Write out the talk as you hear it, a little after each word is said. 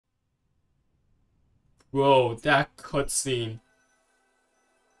Bro, that cutscene.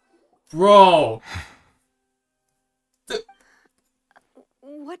 Bro!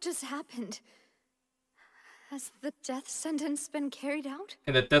 What just happened? Has the death sentence been carried out?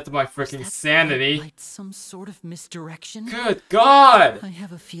 And the death of my freaking sanity. Like some sort of misdirection? Good God! I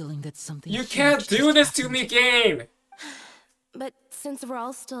have a feeling that something You can't do this to me, game! But since we're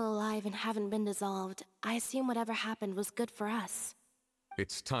all still alive and haven't been dissolved, I assume whatever happened was good for us.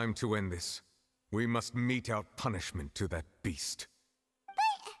 It's time to end this. We must mete out punishment to that beast.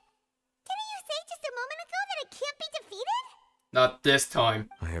 But didn't you say just a moment ago that it can't be defeated? Not this time.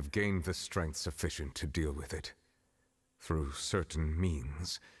 I have gained the strength sufficient to deal with it. Through certain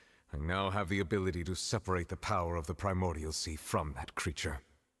means, I now have the ability to separate the power of the Primordial Sea from that creature.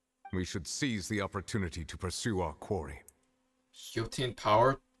 We should seize the opportunity to pursue our quarry. You obtained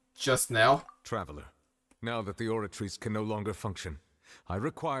power just now? Traveler, now that the oratories can no longer function, I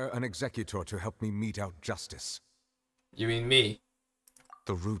require an executor to help me mete out justice. You mean me?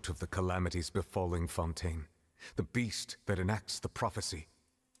 The root of the calamities befalling Fontaine. The beast that enacts the prophecy.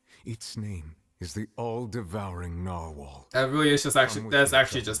 Its name is the All Devouring Narwhal. That really is just actually, that's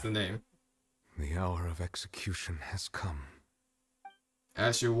actually just the name. The hour of execution has come.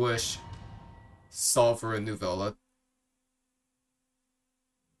 As you wish, Sovereign Neuvillette.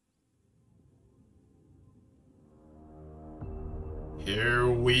 Here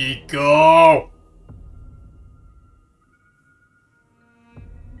we go!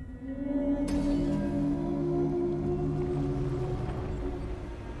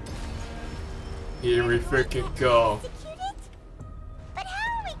 Here we freaking go. But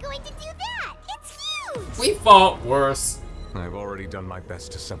how are we going to do that? It's huge! We fought worse. I've already done my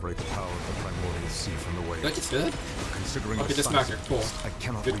best to separate the power of the Primordial Sea from the waves. That just good? Considering Okay, the this size master, of the cool. beast, I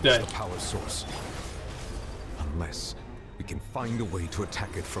cannot Good reach day. the power source. Unless we can find a way to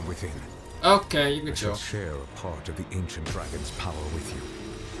attack it from within. Okay, you can I shall chill. share a part of the ancient dragon's power with you.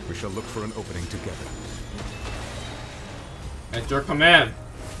 We shall look for an opening together. At your command,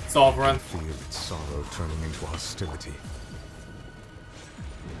 Sovereign. Feel its sorrow turning into hostility.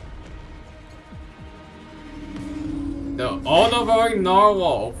 The All Devouring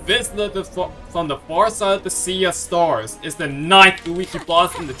Narwhal, visited from the far side of the Sea of Stars, is the 9th Luigi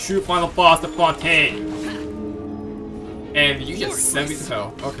boss and the true final boss of Fontaine. And you just sent me to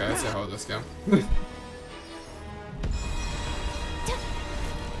hell. Okay, I see how this go.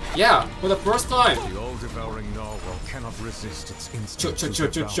 Yeah, for the first time. The all-devouring narwhal cannot resist its instinct to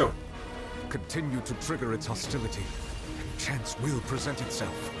devour. Chill. Continue to trigger its hostility, and chance will present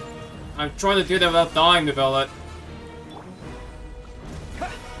itself. I'm trying to do that without dying, Neuvillette.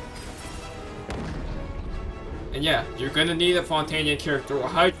 And yeah, you're gonna need a Fontainian character or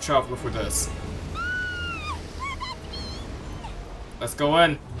high traveler for this. Let's go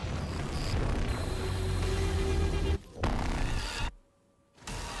in.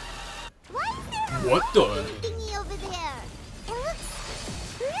 What the? Thingy over there. It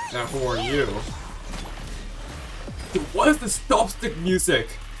looks really Now who are you? Dude, what is this dubstep music?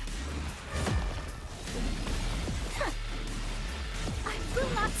 I will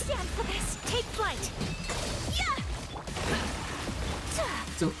not stand for this. Take flight.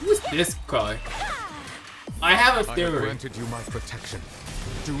 So who's this guy? I have a I have theory. granted you my protection.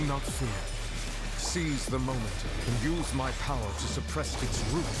 Do not fear. Seize the moment and use my power to suppress its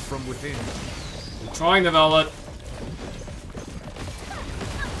root from within. I'm trying, Neuvillette.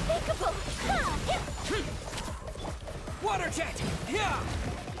 Water jet!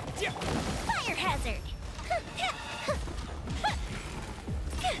 Fire hazard.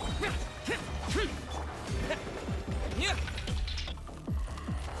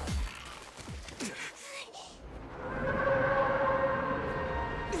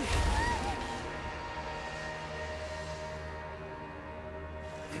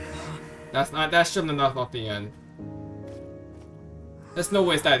 That shouldn't have not the end. There's no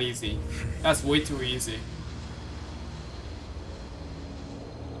way it's that easy. That's way too easy.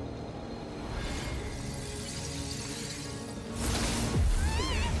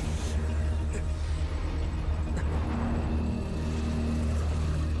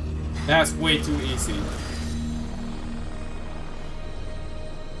 That's way too easy.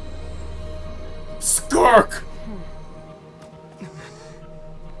 Skirk!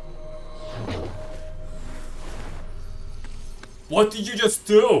 What did you just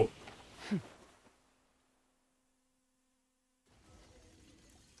do?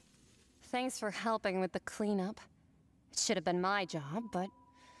 Thanks for helping with the cleanup. It should have been my job, but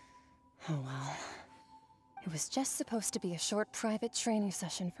oh well. It was just supposed to be a short private training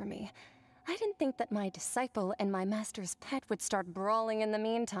session for me. I didn't think that my disciple and my master's pet would start brawling in the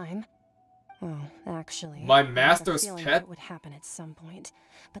meantime. Well, actually, My I had a master's feeling pet? that it would happen at some point,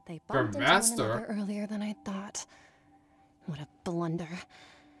 but they Your bumped into one master? another earlier than I thought. What a blunder.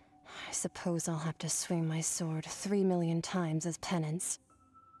 I suppose I'll have to swing my sword 3 million times as penance.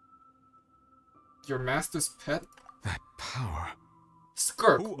 Your master's pet? That power.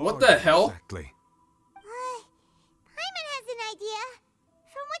 Skirk, Who what are the you hell? Exactly. Paimon has an idea.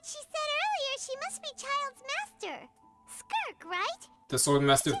 From what she said earlier, she must be Childe's master. Skirk, right? The sword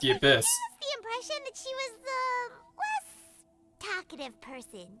master of the abyss. I was the impression that she was the less talkative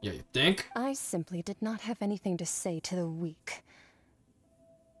person. Yeah, you think? I simply did not have anything to say to the weak.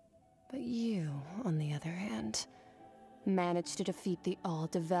 But you, on the other hand, managed to defeat the All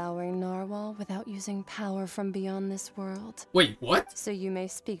Devouring Narwhal without using power from beyond this world. Wait, what? So you may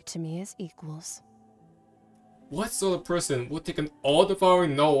speak to me as equals. What sort of person would take an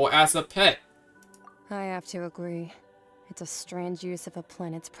all-devouring Narwhal as a pet? I have to agree. It's a strange use of a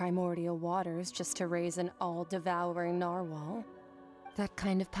planet's primordial waters just to raise an all-devouring narwhal. That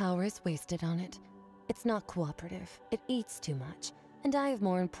kind of power is wasted on it. It's not cooperative. It eats too much. And I have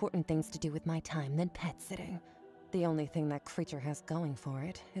more important things to do with my time than pet sitting. The only thing that creature has going for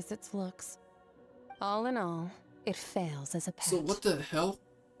it is its looks. All in all, it fails as a pet. So what the hell?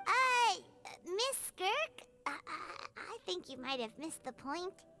 Miss Skirk? I think you might have missed the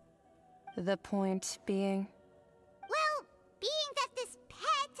point. The point being? Well, being that this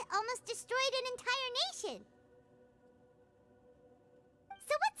pet almost destroyed an entire nation.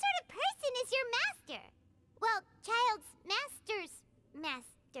 So what sort of person is your master? Well, Childe's master's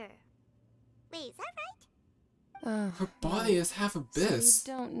master. Wait, is that right? Oh, Her body is half abyss.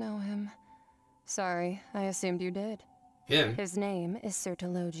 so you don't know him. Sorry, I assumed you did. Him? His name is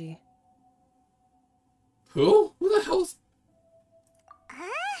Sertologi. Who? Who the hell's...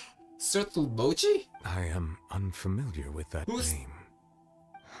 Huh? Sertologi? I am unfamiliar with that Who's- name.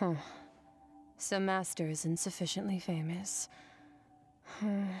 Huh. So Master isn't sufficiently famous.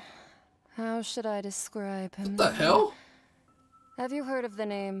 How should I describe him? What the hell? Have you heard of the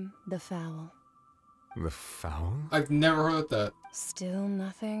name The Fowl? The fowl? I've never heard that. Still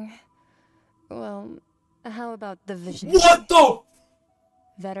nothing? Well, how about the Vision? What the?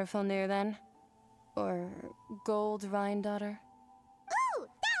 Vetterfulnir then? Or Gold Rhine-daughter? Ooh, that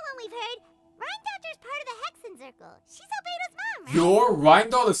one we've heard. Rhine-daughter's part of the Hexen Circle. She's Albedo's mom, right? You're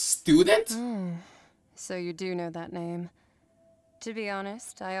Rheindahl's student? Oh, so you do know that name. To be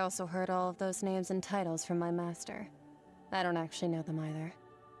honest, I also heard all of those names and titles from my master. I don't actually know them either.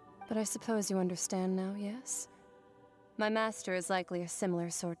 But I suppose you understand now, yes? My master is likely a similar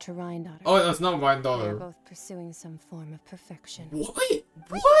sort to Rhine-daughter. Oh, that's not They are Rheindahl. both pursuing some form of perfection. Wait,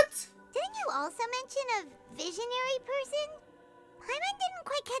 what? Didn't you also mention a visionary person? Paimon didn't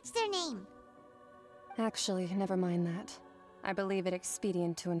quite catch their name. Actually, never mind that. I believe it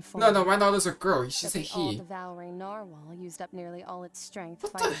expedient to inform No, Rheindahl is a girl. You should that say the he. all-devouring narwhal used up nearly all its strength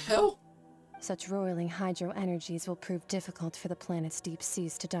What the fighting. hell? Such roiling hydro energies will prove difficult for the planet's deep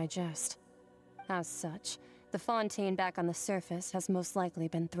seas to digest. As such, the Fontaine back on the surface has most likely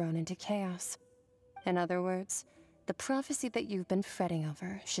been thrown into chaos. In other words, the prophecy that you've been fretting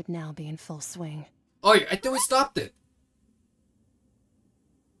over should now be in full swing. Oh, yeah, I thought we stopped it.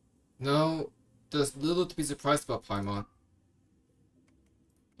 No, there's little to be surprised about, Paimon.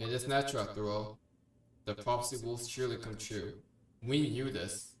 It is natural after all. The prophecy will surely come true. We knew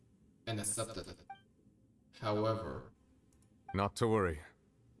this, and accepted it. However... Not to worry.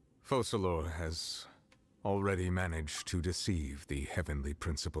 Focalor has already managed to deceive the heavenly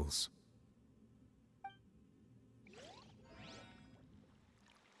principles.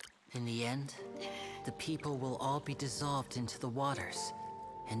 In the end, the people will all be dissolved into the waters,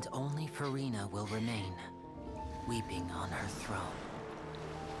 and only Farina will remain, weeping on her throne.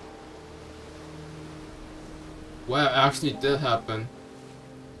 Well, it actually did happen.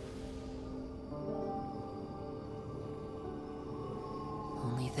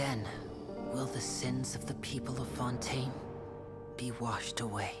 Only then will the sins of the people of Fontaine be washed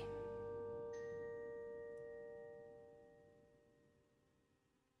away.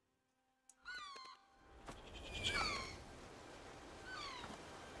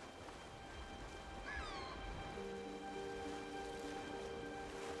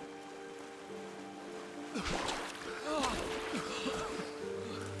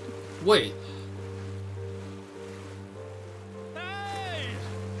 Wait. Hey!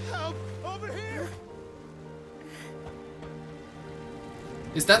 Help! Over here!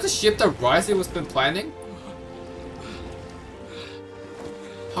 Is that the ship that Rising was been planning?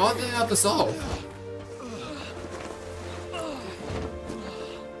 How did they not dissolve?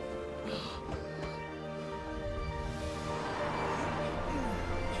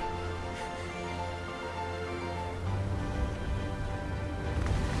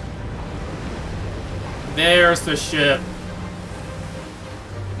 There's the ship.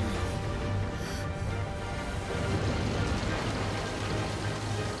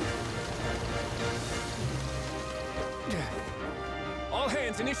 All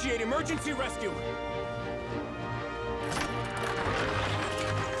hands, initiate emergency rescue.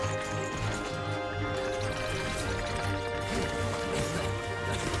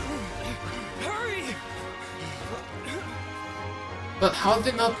 Hurry! But how did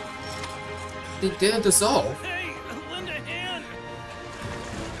they not... They didn't dissolve. Hey, lend a hand.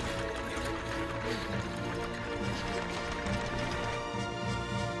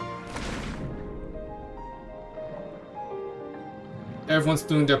 Everyone's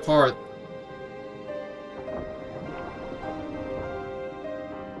doing their part.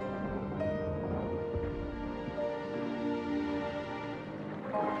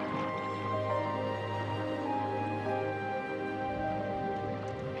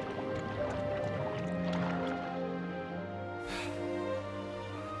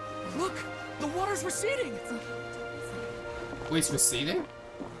 Look, the water's receding. Wait, it's receding?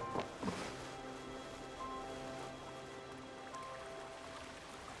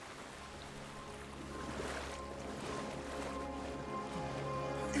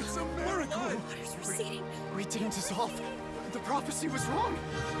 It's a miracle. Water's receding. We didn't dissolve. The prophecy was wrong.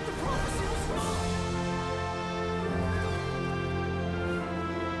 The prophecy was wrong.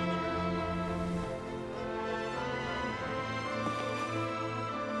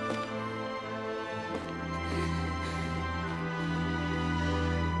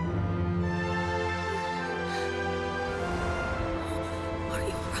 Are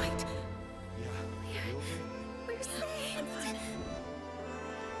you alright? We're safe.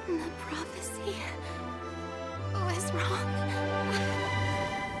 The prophecy was wrong.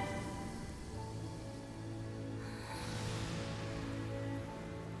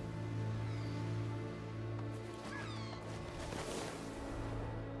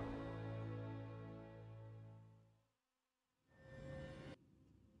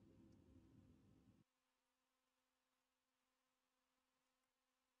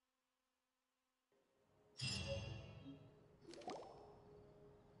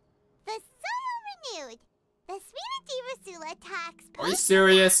 The soil renewed. The Spina tax. Are you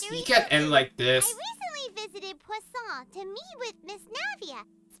serious? You can't end like this. I recently visited Poisson to meet with Miss Navia,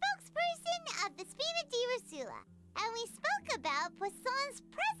 spokesperson of the Spina di Rosula, and we spoke about Poisson's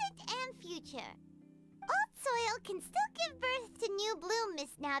present and future. Old soil can still give birth to new bloom,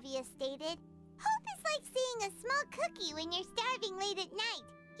 Miss Navia stated. Hope is like seeing a small cookie when you're starving late at night.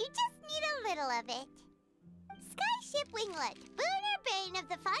 You just need a little of it. Skyship Winglet, boon brain of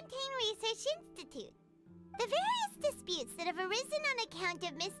the Fontaine Research Institute. The various disputes that have arisen on account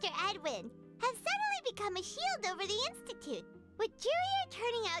of Mr. Edwin have suddenly become a shield over the Institute, with Jurier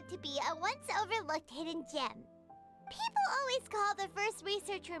turning out to be a once overlooked hidden gem. People always call the first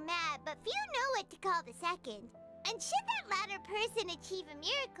researcher mad, but few know what to call the second. And should that latter person achieve a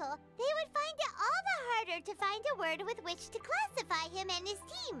miracle, they would find it all the harder to find a word with which to classify him and his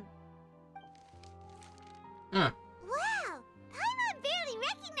team. Huh. Wow! Paimon barely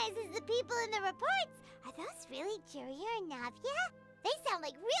recognizes the people in the reports. Are those really Jurier and Navia? They sound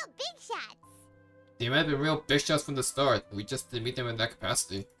like real big shots. They might have been real big shots from the start. We just didn't meet them in that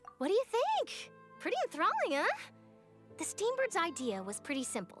capacity. What do you think? Pretty enthralling, huh? The Steambird's idea was pretty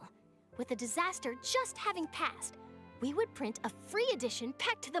simple. With the disaster just having passed, we would print a free edition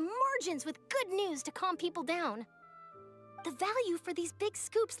packed to the margins with good news to calm people down. The value for these big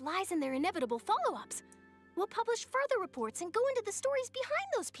scoops lies in their inevitable follow-ups. We'll publish further reports and go into the stories behind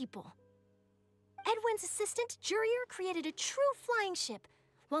those people. Edwin's assistant, Jurier, created a true flying ship,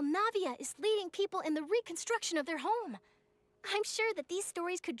 while Navia is leading people in the reconstruction of their home. I'm sure that these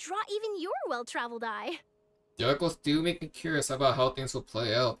stories could draw even your well-traveled eye. The articles do make me curious about how things will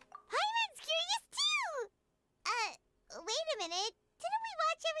play out. Paimon's curious too! Wait a minute. Didn't we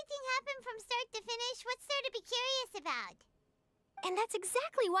watch everything happen from start to finish? What's there to be curious about? And that's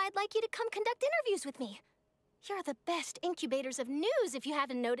exactly why I'd like you to come conduct interviews with me. You're the best incubators of news, if you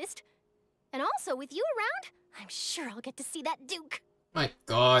haven't noticed. And also, with you around, I'm sure I'll get to see that Duke. My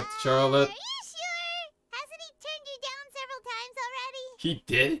god, Charlotte. Are you sure? Hasn't he turned you down several times already? He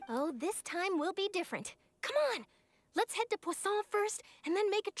did? Oh, this time will be different. Come on, let's head to Poisson first, and then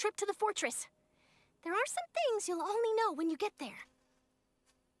make a trip to the fortress. There are some things you'll only know when you get there.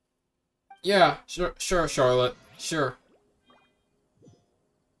 Yeah, sure, Charlotte. Sure.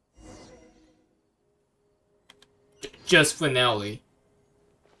 Just finale.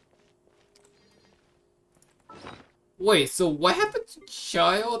 Wait, so what happened to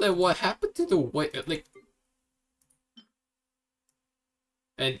Childe and what happened to the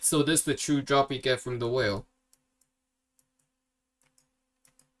And so this is the true drop you get from the whale.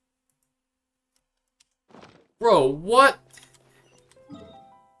 Bro, what?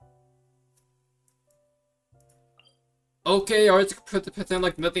 Okay, I just pretend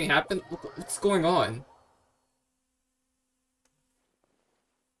like nothing happened? What's going on?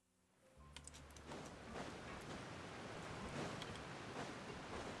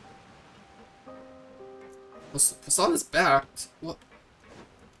 Poseidon is back. What?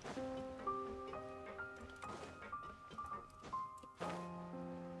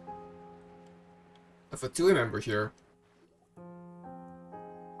 I have a Tui member here.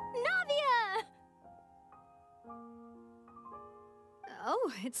 Navia!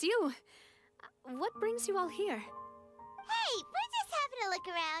 Oh, it's you. What brings you all here? Hey, we're just having a look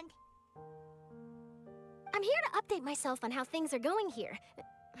around. I'm here to update myself on how things are going here.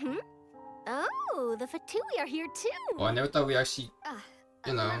 Oh, the Fatui are here too. Oh, I never thought we actually,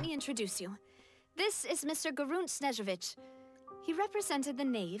 you know. Let me introduce you. This is Mr. Garunt Snezhevich. He represented the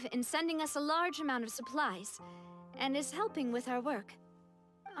Knave in sending us a large amount of supplies, and is helping with our work.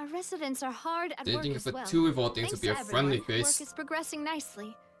 Our residents are hard at work as well. Two evil things Thanks would be a to friendly everyone, face. Work is progressing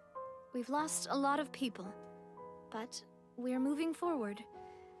nicely. We've lost a lot of people, but we're moving forward.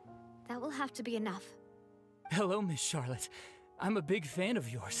 That will have to be enough. Hello, Miss Charlotte. I'm a big fan of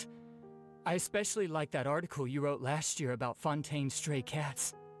yours. I especially like that article you wrote last year about Fontaine's stray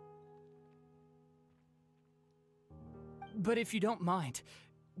cats. But if you don't mind,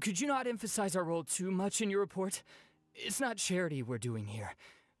 could you not emphasize our role too much in your report? It's not charity we're doing here.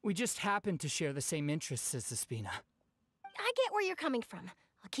 We just happen to share the same interests as the Spina. I get where you're coming from.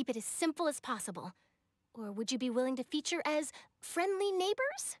 I'll keep it as simple as possible. Or would you be willing to feature as friendly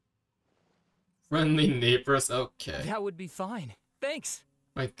neighbors? Friendly neighbors, okay. That would be fine. Thanks.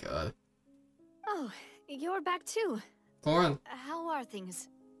 My god. Oh, you're back too. Lauren. How are things?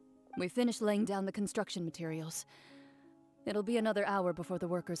 We finished laying down the construction materials. It'll be another hour before the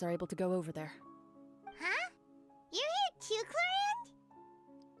workers are able to go over there. Huh? You're here too,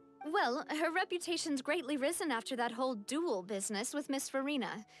 Clarant? Well, her reputation's greatly risen after that whole duel business with Miss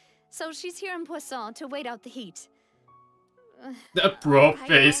Farina. So she's here in Poisson to wait out the heat. That bro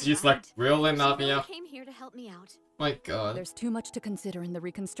face, she's like, really, Navia? She came here to help me out. My god. There's too much to consider in the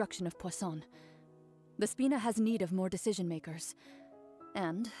reconstruction of Poisson. The Spina has need of more decision makers.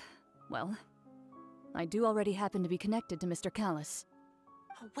 And, well, I do already happen to be connected to Mr. Callis.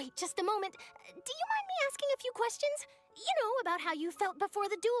 Oh, wait just a moment. Do you mind me asking a few questions? You know, about how you felt before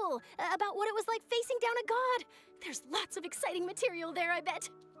the duel, about what it was like facing down a god. There's lots of exciting material there, I bet.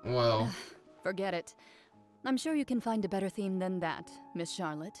 Well. Forget it. I'm sure you can find a better theme than that, Miss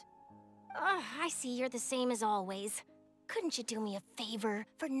Charlotte. I see you're the same as always. Couldn't you do me a favor,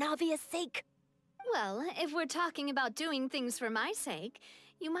 for Navia's sake? Well, if we're talking about doing things for my sake,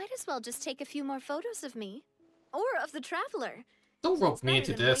 you might as well just take a few more photos of me. Or of the Traveler. Don't rope me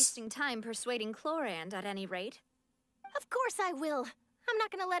into this. Wasting time persuading Chlorand at any rate. Of course I will. I'm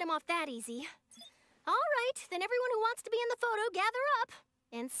not gonna let him off that easy. All right, then everyone who wants to be in the photo, gather up.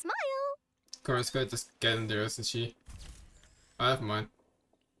 And smile. Cora's gonna just get in there, isn't she? I have mine.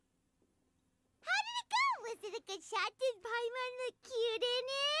 How did it go? Was it a good shot? Did Paimon look cute in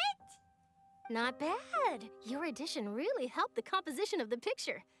it? Not bad. Your addition really helped the composition of the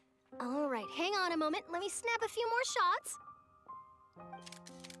picture. All right, hang on a moment. Let me snap a few more shots.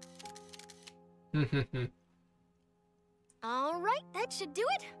 All right, that should do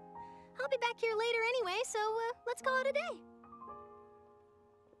it. I'll be back here later anyway, so let's call it a day.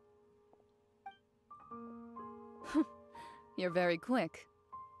 You're very quick.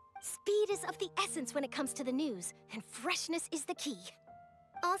 Speed is of the essence when it comes to the news, and freshness is the key.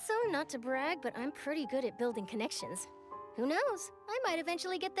 Also, not to brag, but I'm pretty good at building connections. Who knows? I might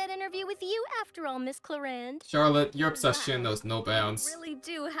eventually get that interview with you after all, Miss Chlorand. Charlotte, your obsession knows no bounds. You really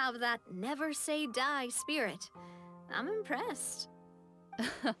do have that never say die spirit. I'm impressed.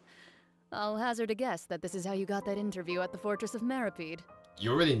 I'll hazard a guess that this is how you got that interview at the Fortress of Meripede.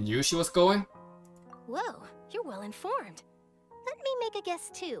 You already knew she was going? Whoa, you're well informed. Let me make a guess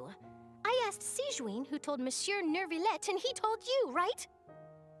too. I asked Sijuin, who told Monsieur Neuvillette, and he told you, right?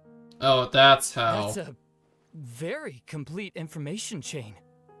 Oh, that's how. That's a very complete information chain.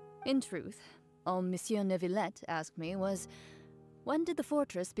 In truth, all Monsieur Neuvillette asked me was, when did the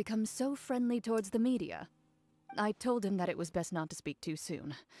fortress become so friendly towards the media? I told him that it was best not to speak too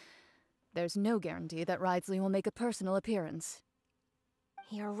soon. There's no guarantee that Ridsley will make a personal appearance.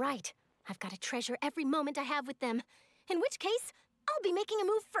 You're right. I've got to treasure every moment I have with them. In which case, I'll be making a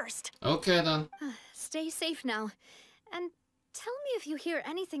move first. Okay, then. Stay safe now. And tell me if you hear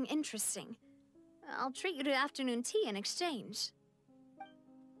anything interesting. I'll treat you to afternoon tea in exchange.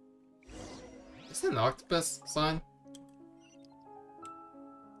 Is it an octopus sign?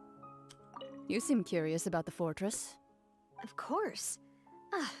 You seem curious about the fortress. Of course.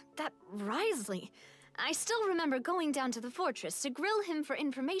 That Risley. I still remember going down to the fortress to grill him for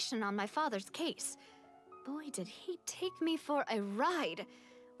information on my father's case. Boy, did he take me for a ride.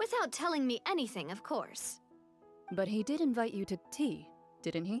 Without telling me anything, of course. But he did invite you to tea,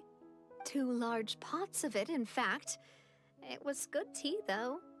 didn't he? 2 large pots of it, in fact. It was good tea,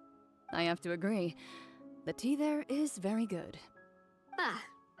 though. I have to agree. The tea there is very good.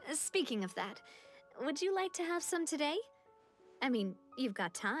 Speaking of that, would you like to have some today? I mean, you've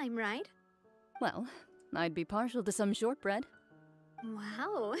got time, right? Well, I'd be partial to some shortbread.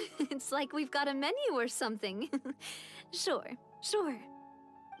 Wow, it's like we've got a menu or something. Sure.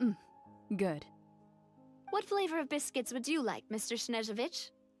 Good. What flavor of biscuits would you like, Mr.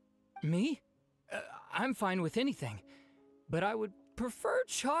 Snežević? Me? I'm fine with anything. But I would prefer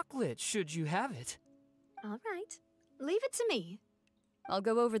chocolate, should you have it. All right. Leave it to me. I'll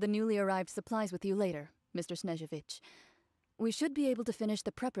go over the newly arrived supplies with you later, Mr. Snežević. We should be able to finish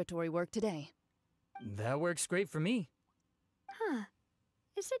the preparatory work today. That works great for me. Huh.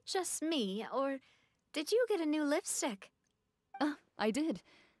 Is it just me, or did you get a new lipstick? I did.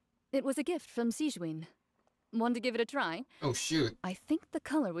 It was a gift from Sigewinne. Want to give it a try? Oh shoot. I think the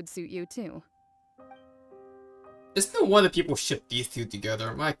color would suit you too. It's no wonder people ship these two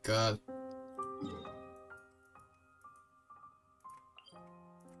together, my god.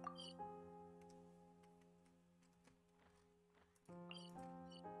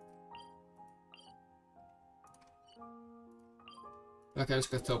 Okay, I'm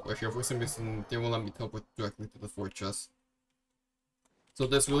just gonna teleport here. For some reason, they won't let me teleport directly to the fortress. So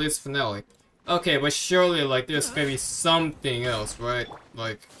this release finale. Okay, but surely, like, there's gonna be something else, right?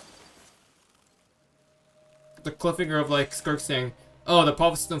 Like, the cliffhanger of, like, Skirk saying, oh, the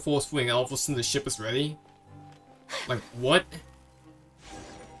prophecy's in full swing, and all of a sudden the ship is ready? Like, what?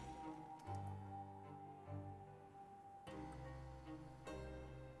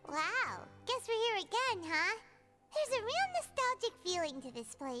 Wow, guess we're here again, huh? There's a real nostalgic feeling to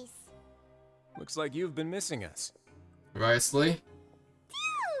this place. Looks like you've been missing us. Risley?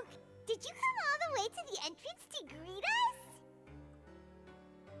 Duke! Did you come all the way to the entrance to greet us?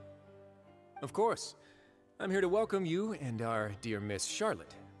 Of course. I'm here to welcome you and our dear Miss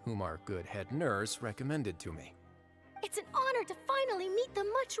Charlotte, whom our good head nurse recommended to me. It's an honor to finally meet the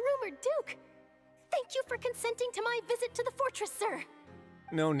much-rumored Duke. Thank you for consenting to my visit to the fortress, sir.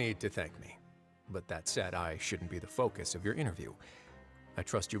 No need to thank me. But that said, I shouldn't be the focus of your interview. I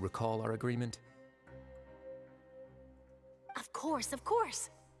trust you recall our agreement? Of course, of course.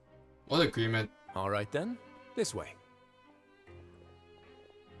 What agreement? All right then, this way.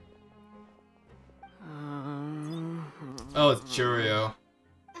 Oh, it's Churio.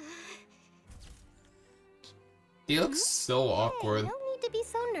 He looks so awkward. Hey, no need to be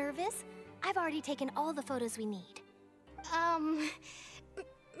so nervous. I've already taken all the photos we need.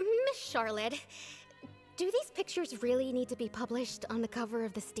 Miss Charlotte, do these pictures really need to be published on the cover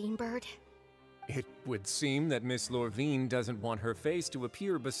of the Steambird? It would seem that Miss Lorvine doesn't want her face to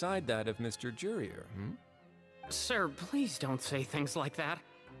appear beside that of Mr. Jurier, hmm? Sir, please don't say things like that.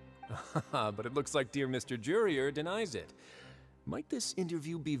 But it looks like dear Mr. Jurier denies it. Might this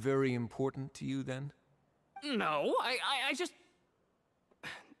interview be very important to you then? No, I just...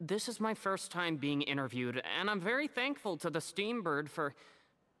 This is my first time being interviewed, and I'm very thankful to the Steambird for...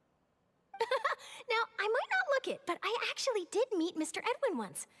 Now, I might not look it, but I actually did meet Mr. Edwin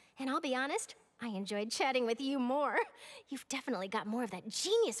once. And I'll be honest, I enjoyed chatting with you more. You've definitely got more of that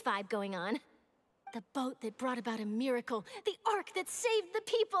genius vibe going on. The boat that brought about a miracle, the ark that saved the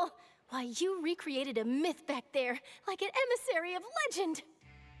people. Why, you recreated a myth back there, like an emissary of legend.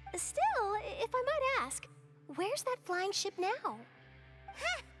 Still, if I might ask, where's that flying ship now?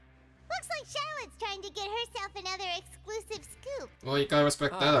 Huh. Looks like Charlotte's trying to get herself another exclusive scoop. Well, you gotta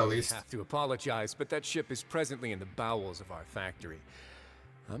respect that at least. I have to apologize, but that ship is presently in the bowels of our factory.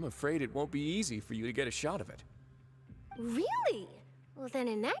 I'm afraid it won't be easy for you to get a shot of it. Really? Well, then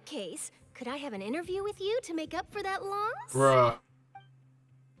in that case, could I have an interview with you to make up for that loss? Bruh.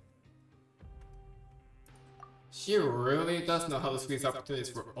 She really does know how to squeeze opportunities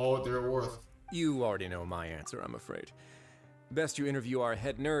for all they're worth. You already know my answer, I'm afraid. Best you interview our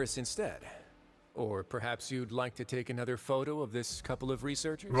head nurse instead. Or perhaps you'd like to take another photo of this couple of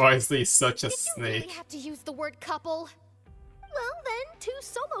researchers? Risley's such a Did you really snake. have to use the word couple? Well, then, 2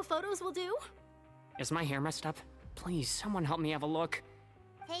 solo photos will do. Is my hair messed up? Please, someone help me have a look.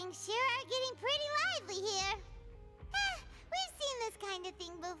 Things sure are getting pretty lively here. We've seen this kind of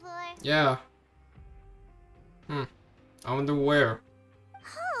thing before. Yeah. I wonder where.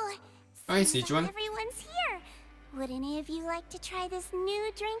 Oh, Hi, seems Sichuan. like everyone's here. Would any of you like to try this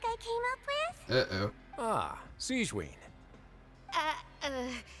new drink I came up with? Uh-oh. Ah, Sichuan.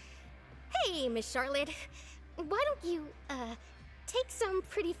 Hey, Miss Charlotte. Why don't you, take some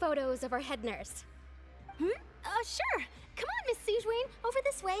pretty photos of our head nurse? Sure. Come on, Miss Sichuan. Over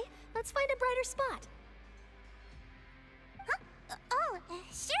this way. Let's find a brighter spot. Huh?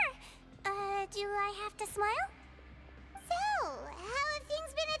 Sure. Do I have to smile? So, how have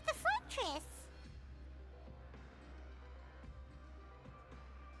things been at the fortress?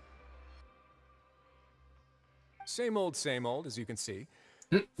 Same old, as you can see.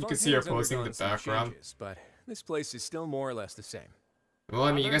 You can see her Fontaine's posing in the undergone some background. changes, but this place is still more or less the same. Well,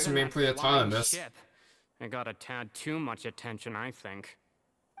 I mean, you guys Other than remain pretty that flying autonomous. ship, it got a tad too much attention, I think.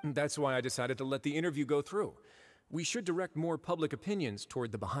 That's why I decided to let the interview go through. We should direct more public opinions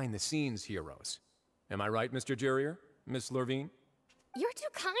toward the behind-the-scenes heroes. Am I right, Mr. Jurier? Miss Lurvine? You're too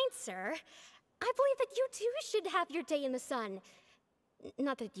kind, sir. I believe that you too should have your day in the sun.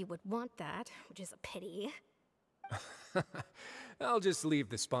 Not that you would want that, which is a pity. I'll just leave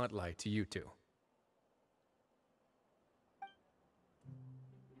the spotlight to you two.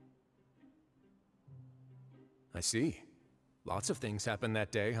 I see. Lots of things happened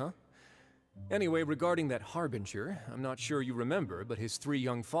that day, huh? Anyway, regarding that Harbinger, I'm not sure you remember, but his 3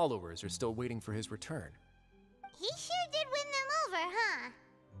 young followers are still waiting for his return. He sure did win them over, huh?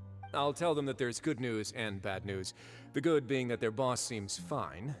 I'll tell them that there's good news and bad news. The good being that their boss seems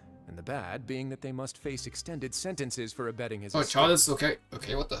fine, and the bad being that they must face extended sentences for abetting his Oh, escape. Childe is okay.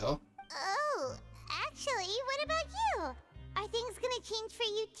 Okay, what the hell? Oh, actually, what about you? Are things gonna change for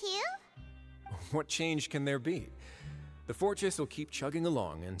you too? What change can there be? The fortress will keep chugging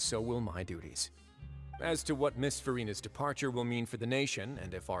along, and so will my duties. As to what Miss Farina's departure will mean for the nation,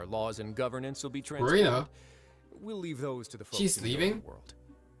 and if our laws and governance will be transformed, Farina? we'll leave those to the folks She's in the leaving? open world.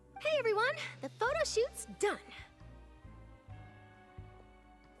 Hey everyone, the photo shoot's done.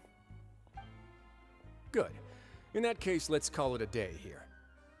 Good. In that case, let's call it a day here.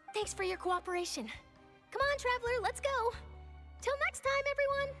 Thanks for your cooperation. Come on, Traveler, let's go. Till next time,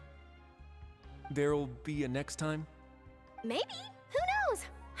 everyone. There'll be a next time? Maybe. Who knows?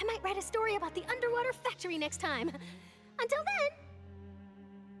 I might write a story about the underwater factory next time. Until then.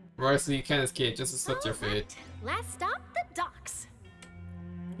 Right, so you can't escape, just accept your fate. Last stop, the docks.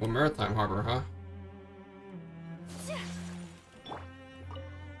 Well, Maritime Harbor, huh?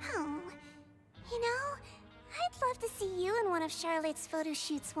 Oh, you know, I'd love to see you in one of Charlotte's photo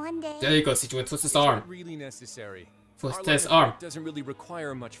shoots one day. There you go, Sichuan, twist his It's arm. not really necessary. Twist Our his line of arm. work doesn't really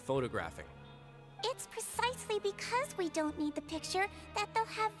require much photographing. It's precisely because we don't need the picture that they'll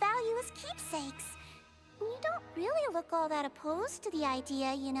have value as keepsakes. You don't really look all that opposed to the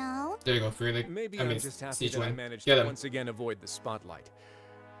idea, you know. There you go, Freely. Maybe I mean, I'm just happy that I Sichuan. managed Get to him. once again avoid the spotlight.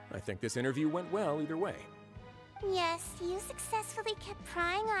 I think this interview went well either way. Yes, you successfully kept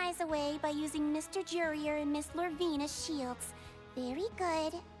prying eyes away by using Mr. Jurier and Miss Lurvine as shields. Very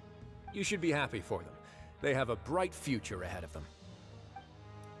good. You should be happy for them. They have a bright future ahead of them.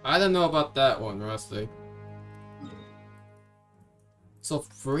 I don't know about that one, Rusty. So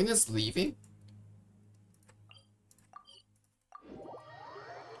Farina's leaving?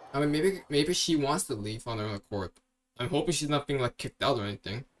 I mean, maybe she wants to leave on her own accord. I'm hoping she's not being like kicked out or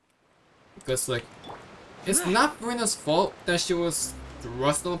anything. Because like, it's not Farina's fault that she was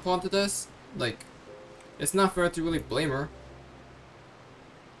thrust upon to this. Like, it's not fair to really blame her.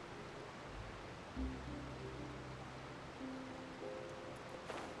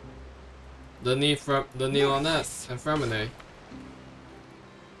 The Neuvillette and Femine.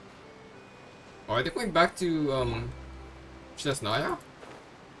 Are they going back to Chesnaya?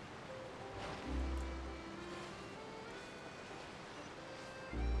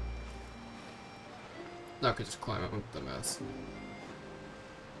 No, I could just climb up with the mess.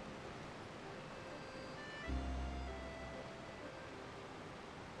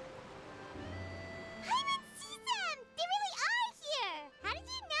 I didn't see them! They really are here! How did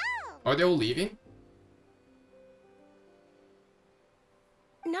you know? Are they all leaving?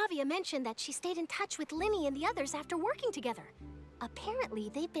 Navia mentioned that she stayed in touch with Linny and the others after working together.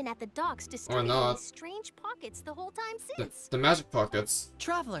 Apparently, they've been at the docks distributing not. these strange pockets the whole time since. The magic pockets.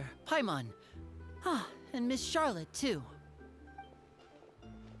 Traveler, Paimon. Ah, and Miss Charlotte, too.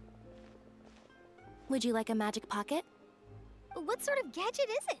 Would you like a magic pocket? What sort of gadget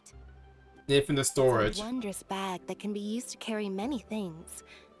is it? Infinite storage. It's a wondrous bag that can be used to carry many things.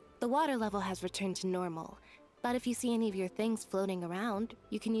 The water level has returned to normal, but if you see any of your things floating around,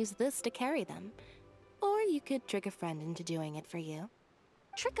 you can use this to carry them. Or you could trick a friend into doing it for you.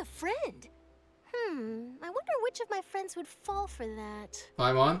 Trick a friend? I wonder which of my friends would fall for that.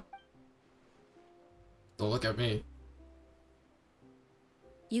 Paimon? Don't look at me.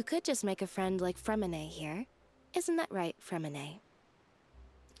 You could just make a friend like Fremine here. Isn't that right, Fremine?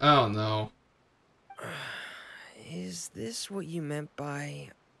 I don't know. Is this what you meant by,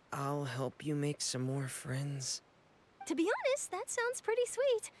 I'll help you make some more friends? To be honest, that sounds pretty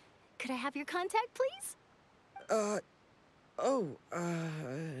sweet. Could I have your contact, please?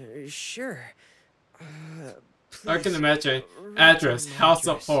 Sure. I can imagine. Address, House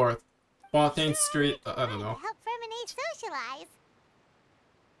of Fourth, Fontaine Street, I don't know. Help Fremine socialize.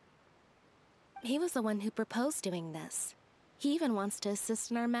 He was the one who proposed doing this. He even wants to assist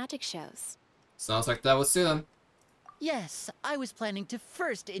in our magic shows. Sounds like that would suit him. Yes, I was planning to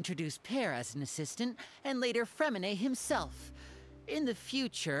first introduce Pear as an assistant, and later Fremine himself. In the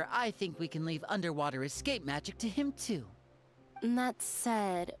future, I think we can leave underwater escape magic to him too. That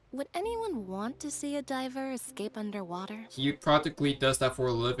said, would anyone want to see a diver escape underwater? He practically does that for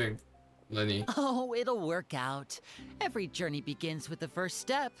a living, Lenny. Oh, it'll work out. Every journey begins with the first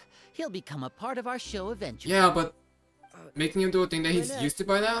step. He'll become a part of our show eventually. Yeah, but making him do a thing that he's used to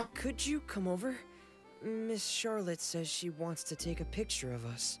by now? Could you come over? Miss Charlotte says she wants to take a picture of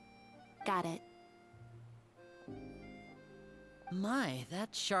us. Got it. My, that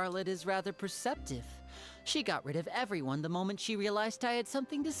Charlotte is rather perceptive. She got rid of everyone the moment she realized I had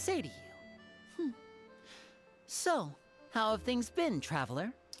something to say to you. So, how have things been,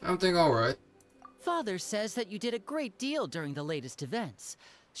 Traveler? I'm doing alright. Father says that you did a great deal during the latest events.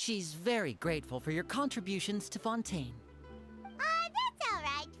 She's very grateful for your contributions to Fontaine. That's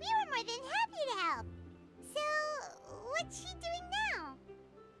alright. We were more than happy to help. So, what's she doing now?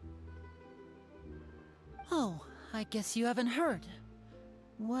 Oh, I guess you haven't heard.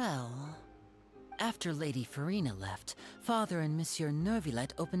 Well, after Lady Farina left, Father and Monsieur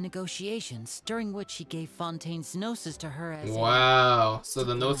Neuvillette opened negotiations, during which he gave Fontaine's gnosis to her as wow, so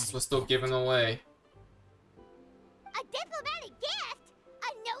the gnosis was still given away. A diplomatic gift? A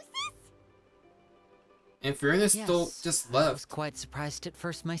gnosis? And Farina still just left. I was quite surprised at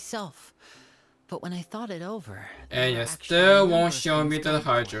first myself. But when I thought it over... And you still won't show me the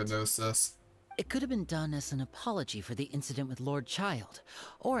Hydro gnosis. It could have been done as an apology for the incident with Lord Childe,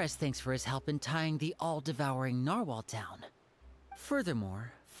 or as thanks for his help in tying the All Devouring Narwhal down.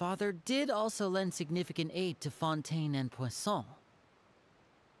 Furthermore, Father did also lend significant aid to Fontaine and Poisson.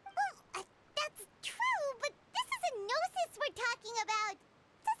 Well, that's true, but this is a gnosis we're talking about.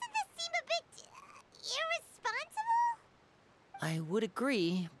 Doesn't this seem a bit irresponsible? I would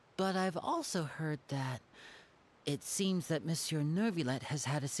agree, but I've also heard that it seems that Monsieur Neuvillette has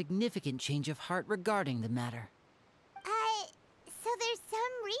had a significant change of heart regarding the matter. So there's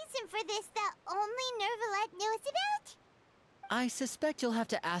some reason for this that only Neuvillette knows about? I suspect you'll have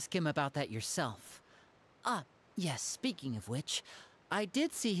to ask him about that yourself. Ah, yes, speaking of which, I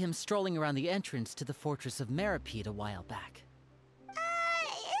did see him strolling around the entrance to the Fortress of Meripede a while back. Isn't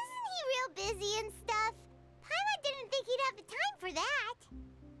he real busy and stuff? Paimon didn't think he'd have the time for that.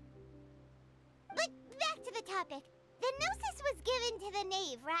 But back to the topic. The gnosis was given to the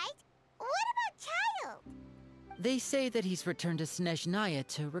knave, right? What about Childe? They say that he's returned to Snezhnaya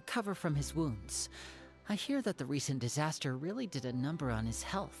to recover from his wounds. I hear that the recent disaster really did a number on his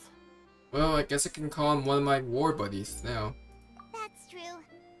health. Well, I guess I can call him one of my war buddies now. That's true.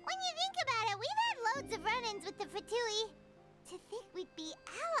 When you think about it, we've had loads of run-ins with the Fatui. To think we'd be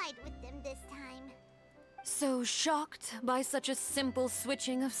allied with them this time. So shocked by such a simple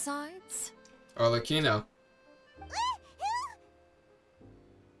switching of sides? Arlecchino.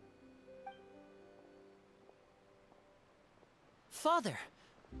 Father!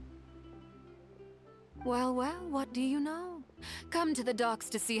 Well, what do you know? Come to the docks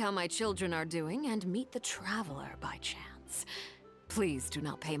to see how my children are doing and meet the Traveler by chance. Please do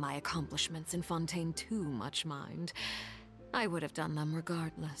not pay my accomplishments in Fontaine too much mind. I would have done them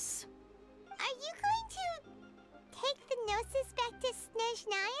regardless. Are you going to take the gnosis back to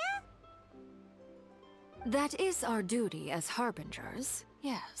Snezhnaya? That is our duty as harbingers,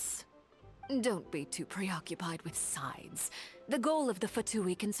 yes. Don't be too preoccupied with sides. The goal of the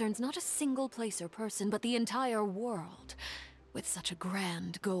Fatui concerns not a single place or person, but the entire world. With such a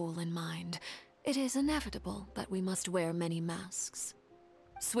grand goal in mind, it is inevitable that we must wear many masks.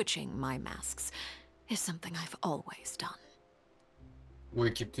 Switching my masks is something I've always done. Will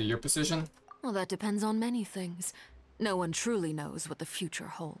you keep to your position? Well, that depends on many things. No one truly knows what the future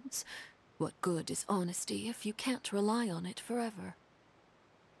holds. What good is honesty if you can't rely on it forever?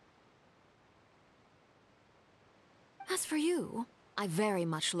 As for you, I very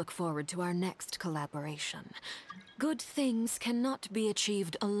much look forward to our next collaboration. Good things cannot be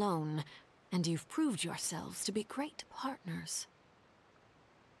achieved alone, and you've proved yourselves to be great partners.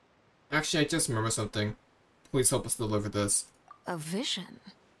 Actually, I just remembered something. Please help us deliver this. A vision?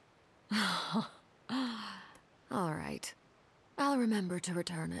 Alright. I'll remember to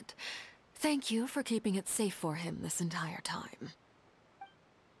return it. Thank you for keeping it safe for him this entire time.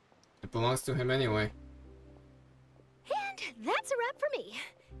 It belongs to him anyway. And that's a wrap for me.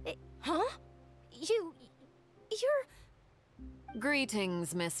 Huh? You're...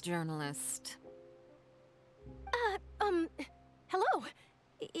 Greetings, Miss Journalist. Hello.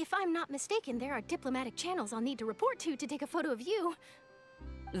 If I'm not mistaken, there are diplomatic channels I'll need to report to take a photo of you.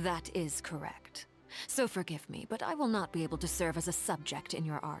 That is correct. So forgive me, but I will not be able to serve as a subject in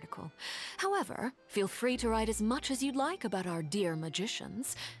your article. However, feel free to write as much as you'd like about our dear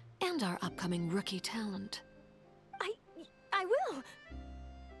magicians and our upcoming rookie talent. I will.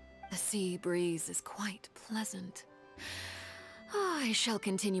 The sea breeze is quite pleasant. I shall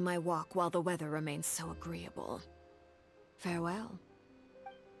continue my walk while the weather remains so agreeable. Farewell.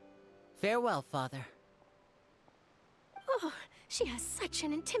 Farewell, Father. Oh, she has such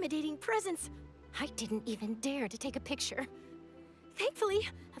an intimidating presence. I didn't even dare to take a picture. Thankfully,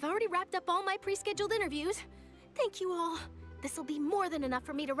 I've already wrapped up all my pre-scheduled interviews. Thank you all. This'll be more than enough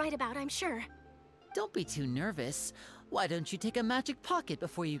for me to write about, I'm sure. Don't be too nervous. Why don't you take a magic pocket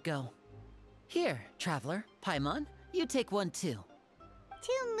before you go? Here, Traveler, Paimon, you take one too.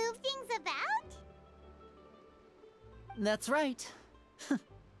 To move things about? That's right.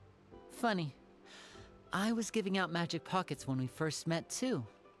 Funny. I was giving out magic pockets when we first met too.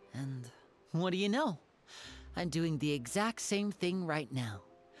 And what do you know? I'm doing the exact same thing right now.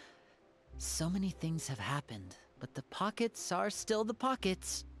 So many things have happened, but the pockets are still the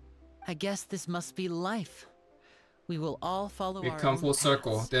pockets. I guess this must be life. We will all follow our own come full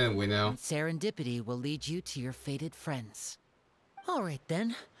circle, paths, didn't we now? and serendipity will lead you to your fated friends. All right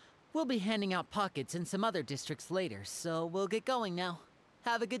then. We'll be handing out pockets in some other districts later, so we'll get going now.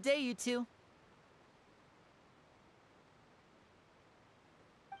 Have a good day, you two.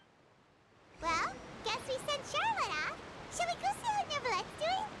 Well, guess we sent Charlotte off. Shall we go see how Neuvillette's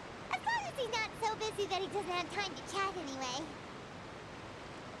doing? As long as he's not so busy that he doesn't have time to chat anyway.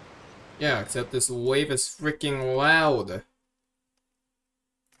 Yeah, except this wave is freaking loud.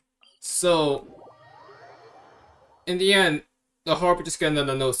 So, in the end, the Harper just got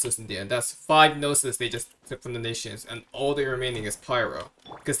another Gnosis in the end. That's 5 Gnosis they just took from the nations, and all the remaining is Pyro.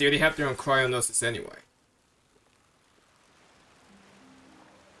 Because they already have their own Cryo-Gnosis anyway.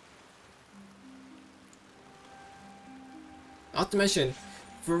 Not to mention,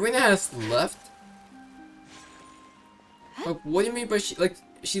 Verena has left? Like, what do you mean by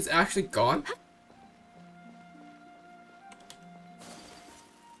she's actually gone?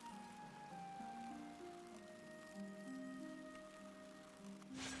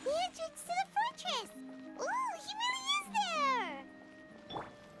 The entrance to the fortress! Ooh, he really is there!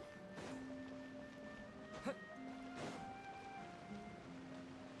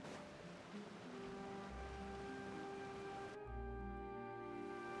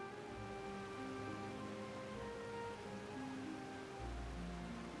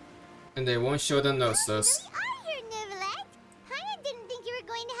 And they won't show the Gnosis. You are here, Neuvillette! Paimon didn't think you were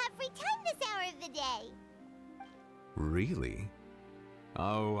going to have free time this hour of the day. Really?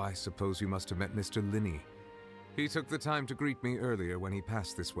 Oh, I suppose you must have met Mr. Linney. He took the time to greet me earlier when he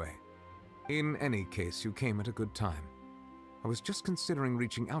passed this way. In any case, you came at a good time. I was just considering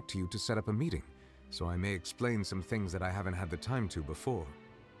reaching out to you to set up a meeting, so I may explain some things that I haven't had the time to before.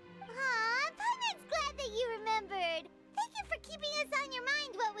 Aw, Paimon's glad that you remembered. Thank you for keeping us on your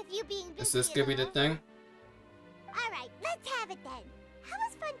mind, what with you being busy. Is this gonna be the thing? Alright, let's have it then. How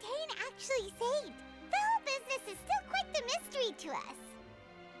was Fontaine actually saved? The whole business is still quite the mystery to us.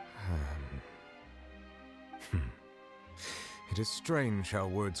 It is strange how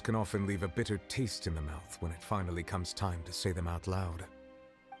words can often leave a bitter taste in the mouth when it finally comes time to say them out loud.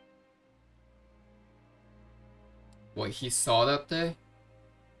 What he saw that day?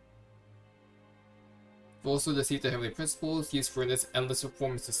 Also deceived the Heavenly Principles, used for this endless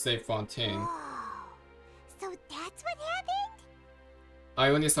performance to save Fontaine. Oh, so that's what happened? I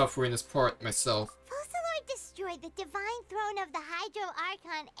only saw Farina's part myself. Focalord destroyed the divine throne of the Hydro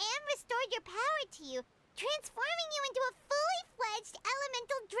Archon and restored your power to you, transforming you into a fully fledged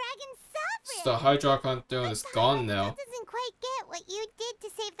elemental dragon sovereign. So the Hydrocon throne is gone now. Doesn't quite get what you did to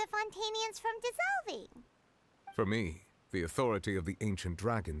save the Fontainians from dissolving. For me, the authority of the ancient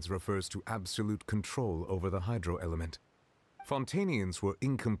dragons refers to absolute control over the hydro element. Fontainians were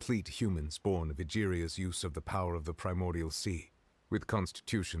incomplete humans born of Egeria's use of the power of the primordial sea, with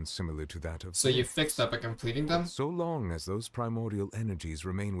constitutions similar to that of... So you fixed that by completing them? So long as those primordial energies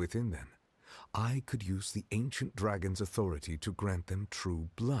remain within them, I could use the ancient dragon's authority to grant them true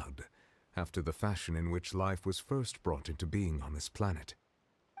blood, after the fashion in which life was first brought into being on this planet.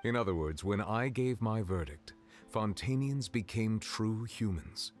 In other words, when I gave my verdict, Fontainians became true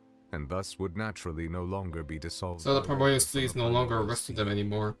humans, and thus would naturally no longer be dissolved. So the primordial sea is no longer arresting them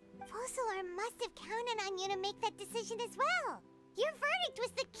anymore. Focalor must have counted on you to make that decision as well. Your verdict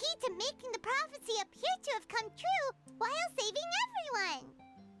was the key to making the prophecy appear to have come true while saving everyone.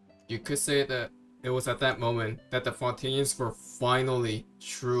 You could say that it was at that moment that the Fontainians were finally,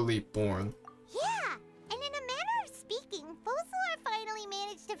 truly born. Yeah, and in a manner of speaking, Focalor finally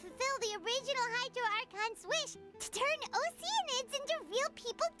managed to fulfill the original Hydro Archon's wish to turn Oceanids into real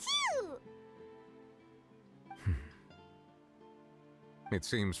people too! It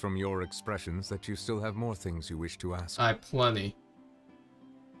seems from your expressions that you still have more things you wish to ask. Plenty.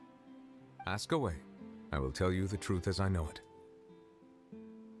 Ask away. I will tell you the truth as I know it.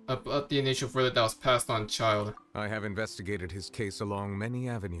 About the initial verdict that was passed on Childe. I have investigated his case along many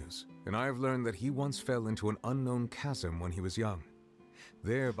avenues, and I have learned that he once fell into an unknown chasm when he was young.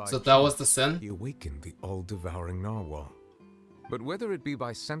 Thereby, so that was the sin? He awakened the All Devouring Narwhal. But whether it be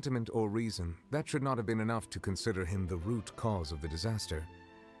by sentiment or reason, that should not have been enough to consider him the root cause of the disaster.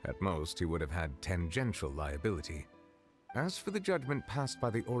 At most, he would have had tangential liability. As for the judgment passed by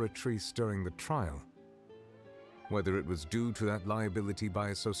the Oratrice during the trial, whether it was due to that liability by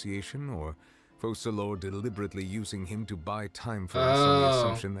association, or Focalor deliberately using him to buy time for us on the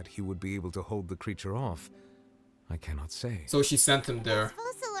assumption that he would be able to hold the creature off, I cannot say. So she sent him there.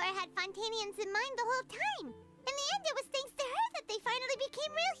 Focalor had Fontainians in mind the whole time. In the end, it was thanks to her that they finally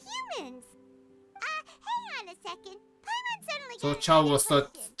became real humans. Hang on a second. Paimon suddenly So Childe was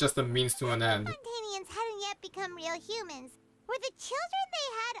just a means to an end. Fontainians hadn't yet become real humans. Were the children they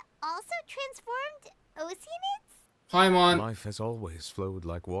had also transformed Oceanids? Paimon. Life has always flowed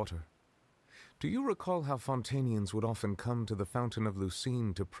like water. Do you recall how Fontainians would often come to the Fountain of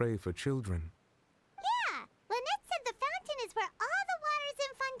Lucine to pray for children? Yeah, Lynette said the fountain is where all the waters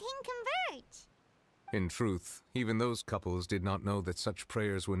in Fontaine converge. In truth, even those couples did not know that such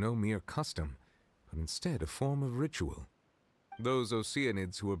prayers were no mere custom, but instead a form of ritual. Those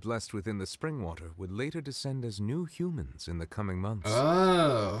Oceanids who were blessed within the spring water would later descend as new humans in the coming months.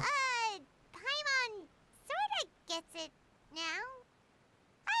 Oh. Paimon sorta gets it now.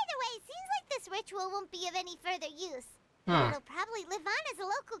 Either way, seems like this ritual won't be of any further use. It'll probably live on as a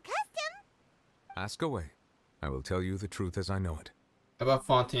local custom. Ask away. I will tell you the truth as I know it. About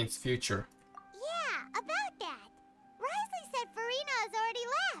Fontaine's future. Yeah, about that. Risley said Farina has already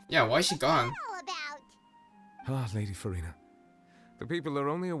left. Yeah, why is she gone? All about. Ah, Lady Farina. The people are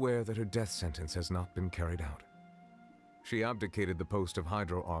only aware that her death sentence has not been carried out. She abdicated the post of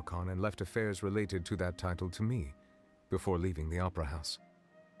Hydro Archon and left affairs related to that title to me, before leaving the Opera House.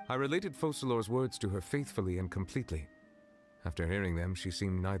 I related Focalor's words to her faithfully and completely. After hearing them, she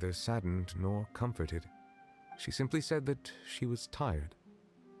seemed neither saddened nor comforted. She simply said that she was tired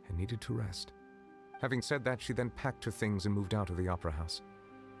and needed to rest. Having said that, she then packed her things and moved out of the Opera House,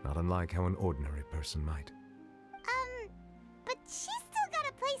 not unlike how an ordinary person might. But she's still got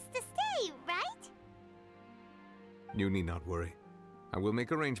a place to stay, right? You need not worry. I will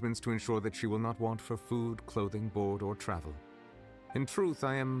make arrangements to ensure that she will not want for food, clothing, board, or travel. In truth,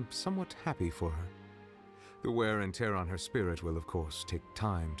 I am somewhat happy for her. The wear and tear on her spirit will, of course, take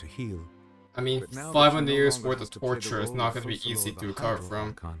time to heal. I mean, 500 years worth of torture is not going to be easy to recover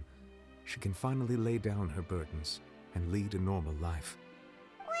from. She can finally lay down her burdens and lead a normal life.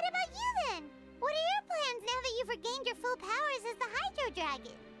 What about you then? What are your plans now that you've regained your full powers as the Hydro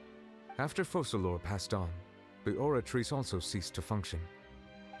Dragon? After Focalor passed on, the Oratrice also ceased to function.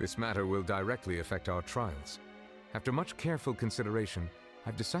 This matter will directly affect our trials. After much careful consideration,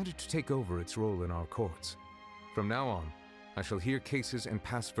 I've decided to take over its role in our courts. From now on, I shall hear cases and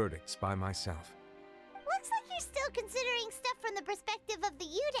pass verdicts by myself. Looks like you're still considering stuff from the perspective of the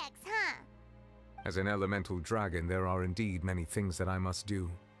Udex, huh? As an elemental dragon, there are indeed many things that I must do.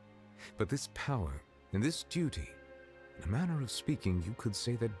 But this power and this duty, in a manner of speaking, you could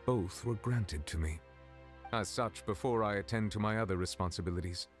say that both were granted to me. As such, before I attend to my other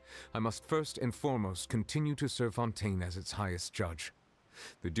responsibilities, I must first and foremost continue to serve Fontaine as its highest judge.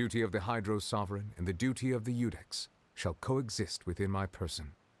 The duty of the Hydro Sovereign and the duty of the Udex shall coexist within my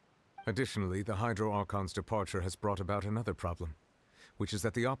person. Additionally, the Hydro Archon's departure has brought about another problem, which is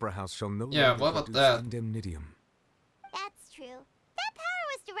that the Opera House shall no longer produce indemnitium. That's true. That power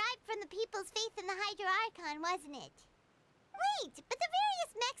was derived from the people's faith in the Hydro Archon, wasn't it? Wait, but the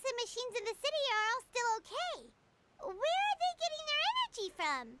various mechs and machines in the city are all still okay. Where are they getting their energy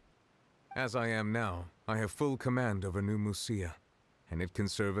from? As I am now, I have full command over New Musia, and it can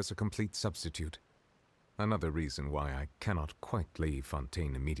serve as a complete substitute. Another reason why I cannot quite leave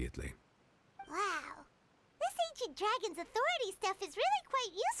Fontaine immediately. ancient dragon's authority stuff is really quite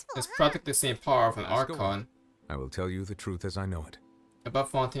useful, It's practically the same power of an Archon. I will tell you the truth as I know it. About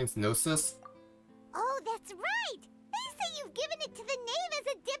Fontaine's Gnosis? Oh, that's right! They say you've given it to the knave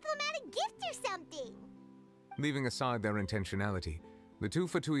as a diplomatic gift or something! Leaving aside their intentionality, the two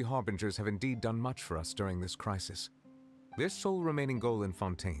Fatui Harbingers have indeed done much for us during this crisis. Their sole remaining goal in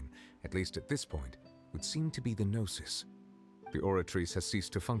Fontaine, at least at this point, would seem to be the Gnosis. The Oratrice has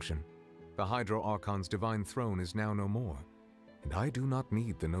ceased to function. The Hydro Archon's divine throne is now no more, and I do not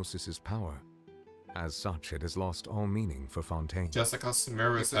need the Gnosis's power. As such, it has lost all meaning for Fontaine. Just like how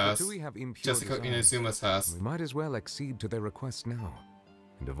Sumerus has. Just like how Inazuma's has. We might as well accede to their request now,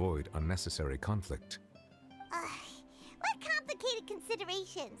 and avoid unnecessary conflict. What complicated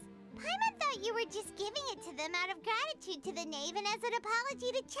considerations? Paimon thought you were just giving it to them out of gratitude to the knave and as an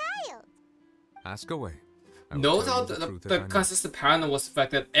apology to Childe. Ask away. No doubt the consistent pattern was the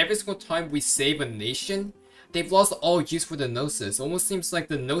fact that every single time we save a nation, they've lost all use for the Gnosis. Almost seems like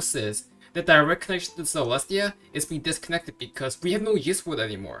the Gnosis, the direct connection to Celestia, is being disconnected because we have no use for it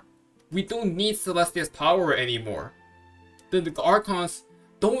anymore. We don't need Celestia's power anymore. The Archons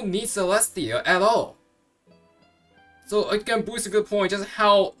don't need Celestia at all. So again, Bruce, a good point, just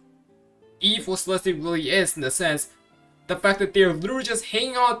how evil Celestia really is in the sense, the fact that they're literally just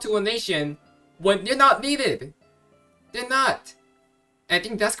hanging on to a nation when they're not needed. They're not. And I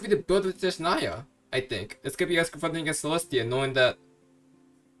think that's gonna be the build of Deshnaya, I think. It's gonna be us confronting against Celestia, knowing that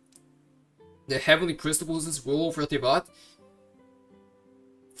the Heavenly Principles' rule over Teyvat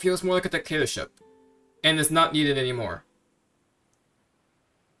feels more like a dictatorship, and is not needed anymore.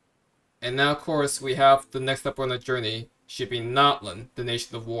 And now, of course, we have the next step on the journey, should be Natlan, the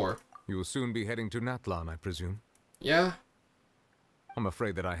Nation of War. You will soon be heading to Natlan, I presume? Yeah. I'm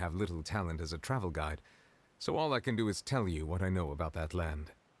afraid that I have little talent as a travel guide, so all I can do is tell you what I know about that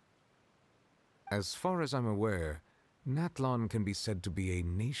land. As far as I'm aware, Natlan can be said to be a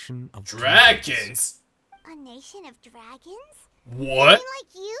nation of dragons. A nation of dragons? What?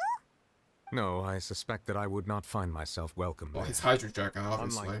 Like you? No, I suspect that I would not find myself welcome. Well, he's Hydra Dragon,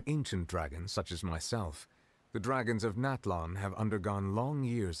 obviously. Unlike ancient dragons such as myself, the dragons of Natlan have undergone long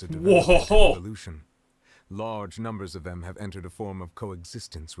years of development and evolution. Large numbers of them have entered a form of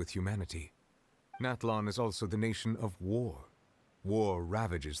coexistence with humanity. Natlan is also the nation of war. War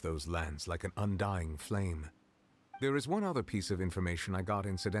ravages those lands like an undying flame. There is one other piece of information I got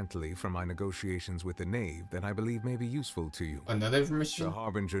incidentally from my negotiations with the Knave that I believe may be useful to you. Another information? The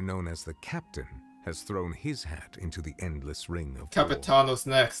Harbinger known as the Captain has thrown his hat into the endless ring of Capitano's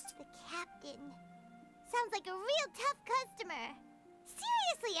next. The Captain. Sounds like a real tough customer.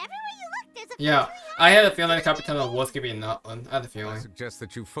 Seriously, everywhere you look, there's a Yeah, I had a feeling that Capitano was gonna be Natlan. I had a feeling. I suggest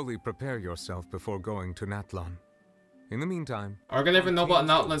that you fully prepare yourself before going to Natlan. In the meantime, are we gonna ever know about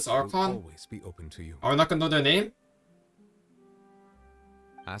Natlan's Archon? Always be open to you. Are we not gonna know their name?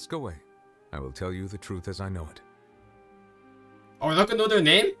 Ask away. I will tell you the truth as I know it. Are we not gonna know their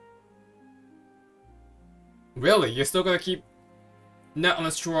name? Really? You're still gonna keep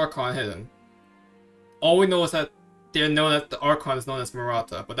Natlan's true Archon hidden? All we know is that they're known as the Archon is known as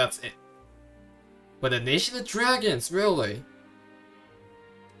Murata, but that's it. But the Nation of Dragons, really?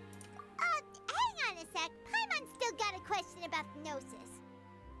 Hang on a sec. Paimon still got a question about the Gnosis.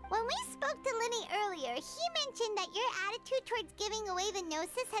 When we spoke to Linny earlier, he mentioned that your attitude towards giving away the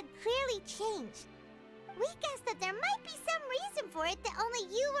Gnosis had clearly changed. We guessed that there might be some reason for it that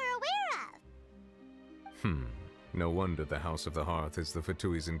only you were aware of. No wonder the House of the Hearth is the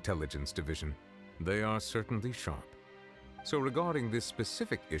Fatui's intelligence division. They are certainly sharp. So regarding this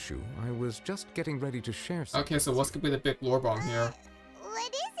specific issue, I was just getting ready to share something. Okay, so what's gonna be the big lore bomb here?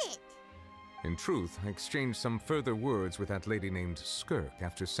 What is it? In truth, I exchanged some further words with that lady named Skirk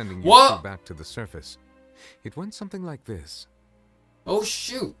after sending you two back to the surface. It went something like this. Oh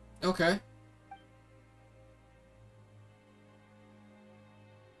shoot, okay.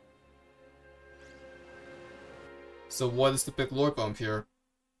 So what is the big lore bump here?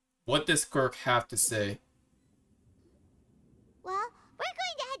 What does Skirk have to say? Well, we're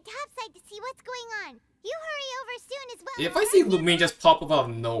going to head topside to see what's going on. You hurry over soon as well. If I see Lumine just pop up out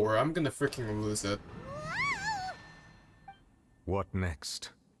of nowhere, I'm gonna freaking lose it. What next?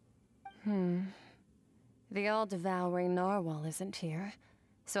 The All Devouring Narwhal isn't here,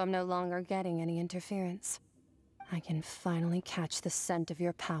 so I'm no longer getting any interference. I can finally catch the scent of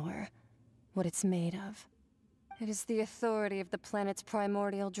your power, what it's made of. It is the authority of the planet's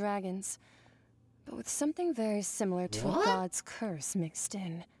primordial dragons, but with something very similar to a god's curse mixed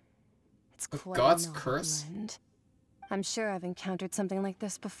in. It's quite god's a novel curse? blend. I'm sure I've encountered something like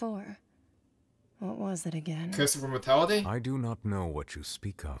this before. What was it again? Curse of Immortality? I do not know what you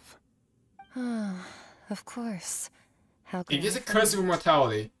speak of. Of course. How could It is I a curse of forget?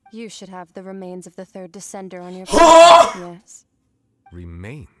 immortality. You should have the remains of the third descender on your Huh? Yes.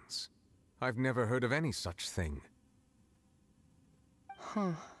 Remains? I've never heard of any such thing.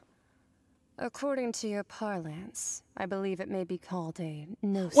 Huh. According to your parlance, I believe it may be called a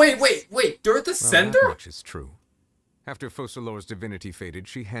gnosis. Wait, third Well, descender? that much is true. After Focalor's divinity faded,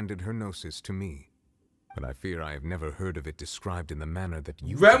 she handed her gnosis to me. But I fear I have never heard of it described in the manner that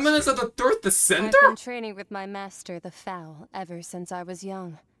you Remnants of described. the third I've been descender? training with my master, the Foul, ever since I was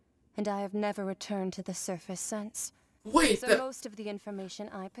young, and I have never returned to the surface since. Wait, So most of the information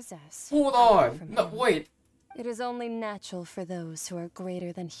I possess. hold I got on. from No, him. wait. It is only natural for those who are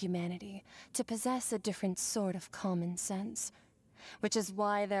greater than humanity to possess a different sort of common sense, which is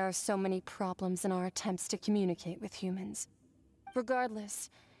why there are so many problems in our attempts to communicate with humans. Regardless,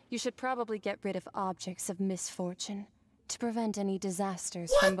 you should probably get rid of objects of misfortune to prevent any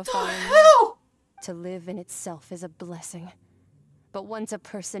disasters from befalling you. To live in itself is a blessing. But once a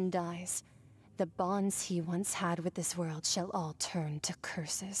person dies, the bonds he once had with this world shall all turn to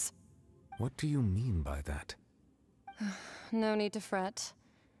curses. What do you mean by that? No need to fret.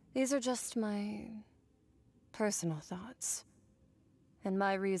 These are just my personal thoughts, and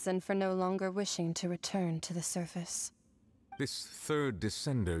my reason for no longer wishing to return to the surface. This third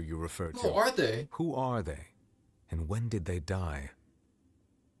descender you refer to. Who are they? Who are they? And when did they die?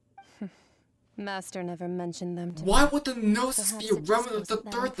 Master never mentioned them to me. Why would the gnosis be a Perhaps it just remnant of the wasn't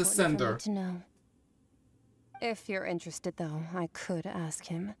that third important for me descender? to know. If you're interested, though, I could ask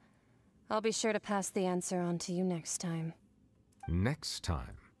him. I'll be sure to pass the answer on to you next time. Next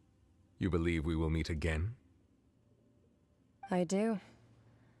time? You believe we will meet again? I do.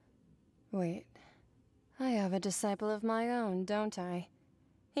 Wait. I have a disciple of my own, don't I?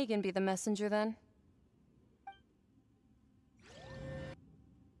 He can be the messenger then.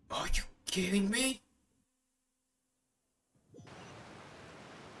 Are you kidding me?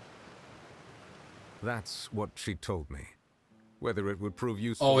 That's what she told me. Whether it would prove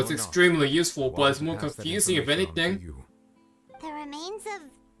useful Oh, it's or not, extremely useful, but wanted it's to more pass that confusing if information on to anything. you. The remains of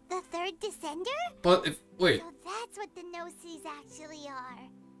the third descender? But if wait, So that's what the Gnosis actually are.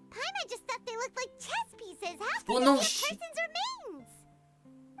 Paimon just thought they looked like chess pieces. How could Well, they no, be a she- person's remains?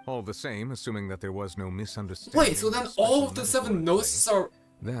 All the same, assuming that there was no misunderstanding. wait, so then or all special of the metaphor seven at gnosis play, are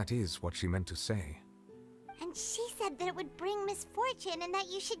That is what she meant to say. And she said that it would bring misfortune and that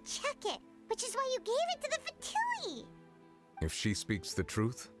you should check it, which is why you gave it to the Fatui. If she speaks the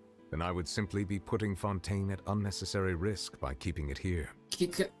truth, then I would simply be putting Fontaine at unnecessary risk by keeping it here.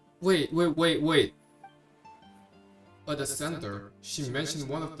 Wait. A descender. She mentioned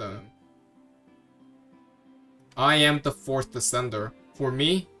one of them. I am the fourth descender. For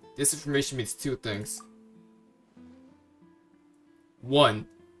me, this information means two things. One,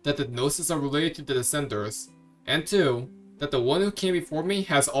 that the gnosis are related to the descenders. And two, that the one who came before me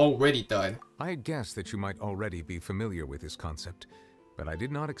has already died. I guessed that you might already be familiar with this concept, but I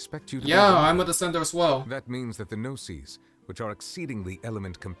did not expect you to. Yeah, be I'm a descender as well. That means that the gnosis, which are exceedingly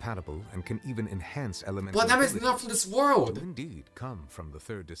element compatible and can even enhance element. But that means not from this world. Do indeed come from the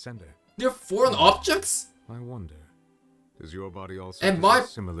third descender. They're foreign objects? I wonder, does your body also And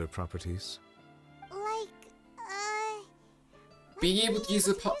possess similar properties? Like, Being able to use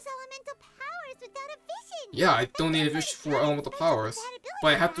the elemental powers without a vision. Yeah, I don't need a vision for elemental powers,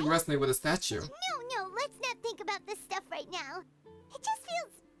 but I have to resonate with a statue. No, let's not think about this stuff right now. It just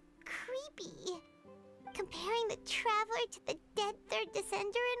feels creepy. Comparing the Traveler to the dead third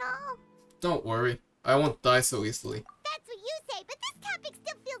descender and all. Don't worry, I won't die so easily. That's what you say, but this topic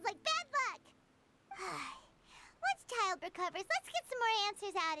still feels like bad luck. Once Childe recovers, let's get some more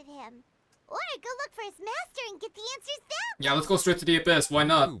answers out of him. Or go look for his master and get the answers that Yeah, let's go straight to the abyss, why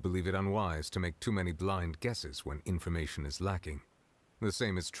not? I do believe it unwise to make too many blind guesses when information is lacking. The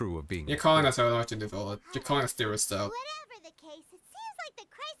same is true of being. You're calling us out, aren't you, Neuvillette? You're calling us theorists out. Whatever the case, it seems like the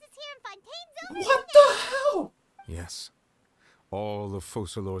crisis here in Fontaine's over. What the hell? Yes. All of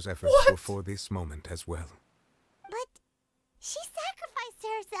Focalor's efforts were for this moment as well. But she sacrificed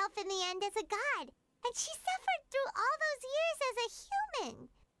herself in the end as a god, and she suffered through all those years as a human.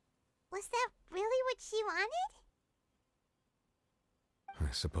 Was that really what she wanted?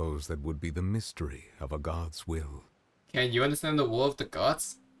 I suppose that would be the mystery of a god's will. Can you understand the will of the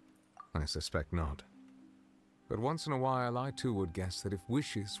gods? I suspect not. But once in a while I too would guess that if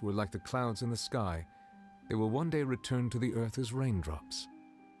wishes were like the clouds in the sky, they will one day return to the earth as raindrops.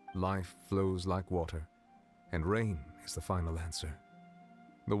 Life flows like water, and rain is the final answer.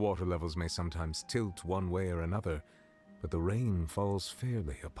 The water levels may sometimes tilt one way or another, but the rain falls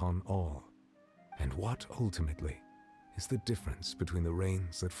fairly upon all. And what ultimately is the difference between the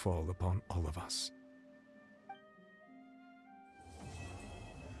rains that fall upon all of us?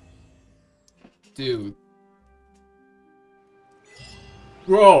 Dude.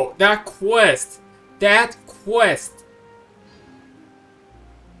 Bro, that quest! That quest!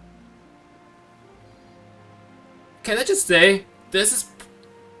 Can I just say, this is...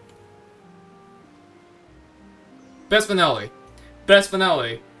 Best finale. Best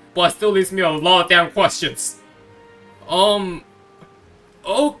finale. But it still leaves me a lot of damn questions.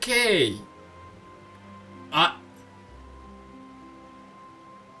 Okay.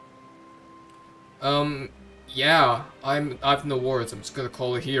 Yeah, I have no words. I'm just gonna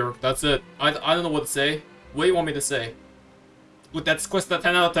call it here. That's it. I don't know what to say. What do you want me to say? Would that quest a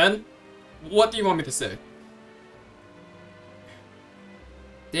 10 out of 10? What do you want me to say?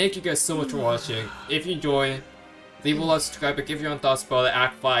 Thank you guys so much for watching. If you enjoyed, leave a like, subscribe, and give your own thoughts about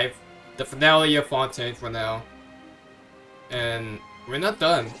Act 5, the finale of Fontaine for now. And we're not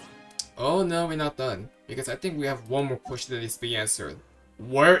done. Oh no, we're not done. Because I think we have one more question that needs to be answered.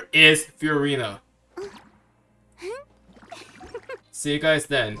 Where is Fiorina? See you guys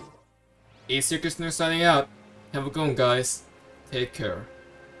then. ACairconditioner signing out. Have a good one, guys. Take care.